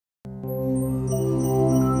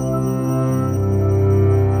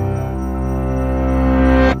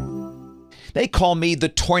They call me the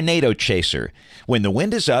tornado chaser. When the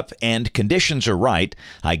wind is up and conditions are right,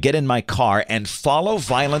 I get in my car and follow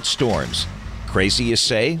violent storms. Crazy, you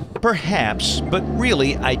say? Perhaps, but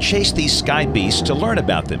really, I chase these sky beasts to learn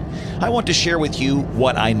about them. I want to share with you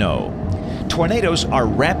what I know. Tornadoes are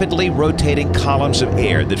rapidly rotating columns of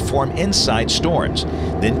air that form inside storms,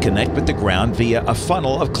 then connect with the ground via a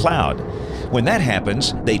funnel of cloud. When that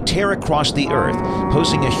happens, they tear across the earth,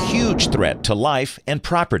 posing a huge threat to life and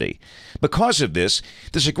property. Because of this,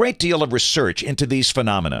 there's a great deal of research into these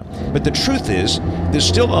phenomena. But the truth is, there's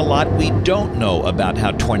still a lot we don't know about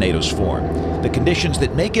how tornadoes form. The conditions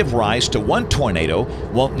that may give rise to one tornado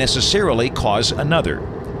won't necessarily cause another.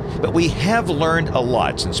 But we have learned a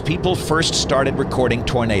lot since people first started recording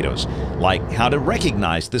tornadoes, like how to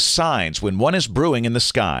recognize the signs when one is brewing in the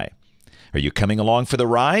sky. Are you coming along for the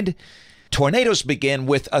ride? Tornadoes begin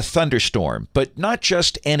with a thunderstorm, but not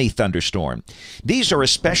just any thunderstorm. These are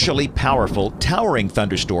especially powerful, towering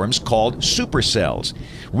thunderstorms called supercells.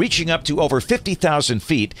 Reaching up to over 50,000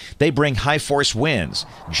 feet, they bring high-force winds,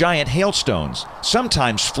 giant hailstones,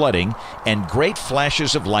 sometimes flooding, and great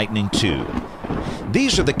flashes of lightning too.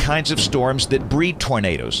 These are the kinds of storms that breed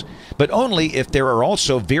tornadoes, but only if there are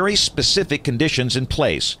also very specific conditions in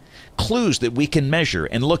place. Clues that we can measure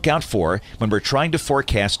and look out for when we're trying to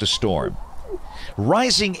forecast a storm.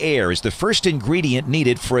 Rising air is the first ingredient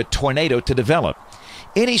needed for a tornado to develop.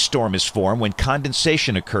 Any storm is formed when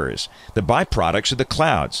condensation occurs. The byproducts are the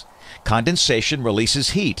clouds. Condensation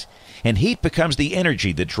releases heat, and heat becomes the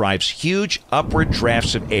energy that drives huge upward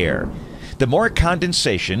drafts of air. The more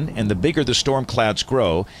condensation and the bigger the storm clouds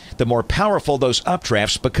grow, the more powerful those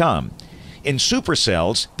updrafts become. In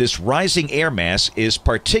supercells, this rising air mass is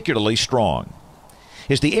particularly strong.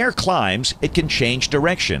 As the air climbs, it can change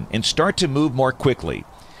direction and start to move more quickly.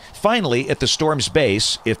 Finally, at the storm's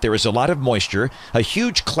base, if there is a lot of moisture, a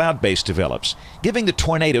huge cloud base develops, giving the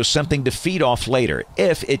tornado something to feed off later,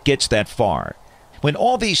 if it gets that far. When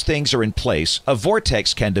all these things are in place, a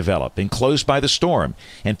vortex can develop enclosed by the storm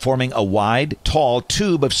and forming a wide, tall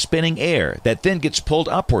tube of spinning air that then gets pulled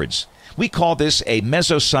upwards. We call this a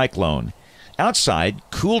mesocyclone. Outside,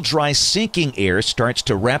 cool, dry, sinking air starts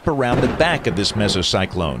to wrap around the back of this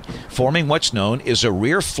mesocyclone, forming what's known as a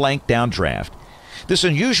rear flank downdraft. This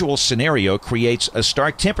unusual scenario creates a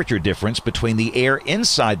stark temperature difference between the air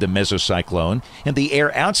inside the mesocyclone and the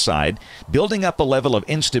air outside, building up a level of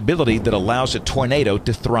instability that allows a tornado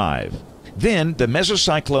to thrive. Then, the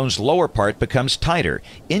mesocyclone's lower part becomes tighter,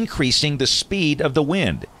 increasing the speed of the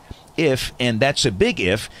wind. If, and that's a big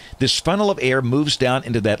if, this funnel of air moves down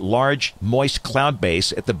into that large, moist cloud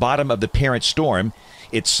base at the bottom of the parent storm,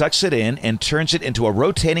 it sucks it in and turns it into a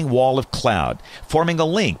rotating wall of cloud, forming a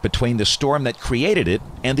link between the storm that created it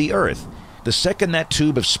and the earth. The second that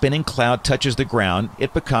tube of spinning cloud touches the ground,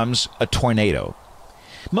 it becomes a tornado.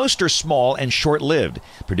 Most are small and short-lived,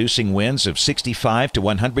 producing winds of 65 to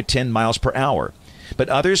 110 miles per hour. But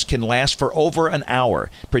others can last for over an hour,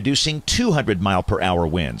 producing 200-mile-per-hour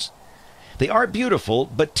winds. They are beautiful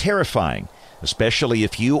but terrifying, especially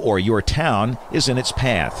if you or your town is in its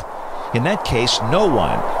path. In that case, no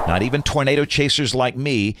one, not even tornado chasers like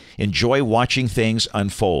me, enjoy watching things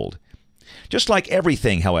unfold. Just like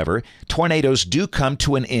everything, however, tornadoes do come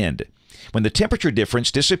to an end. When the temperature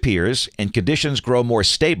difference disappears and conditions grow more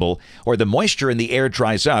stable, or the moisture in the air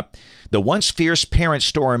dries up, the once fierce parent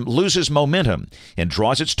storm loses momentum and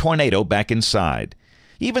draws its tornado back inside.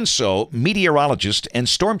 Even so, meteorologists and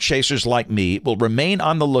storm chasers like me will remain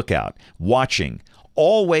on the lookout, watching,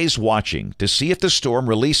 always watching, to see if the storm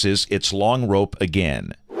releases its long rope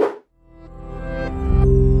again.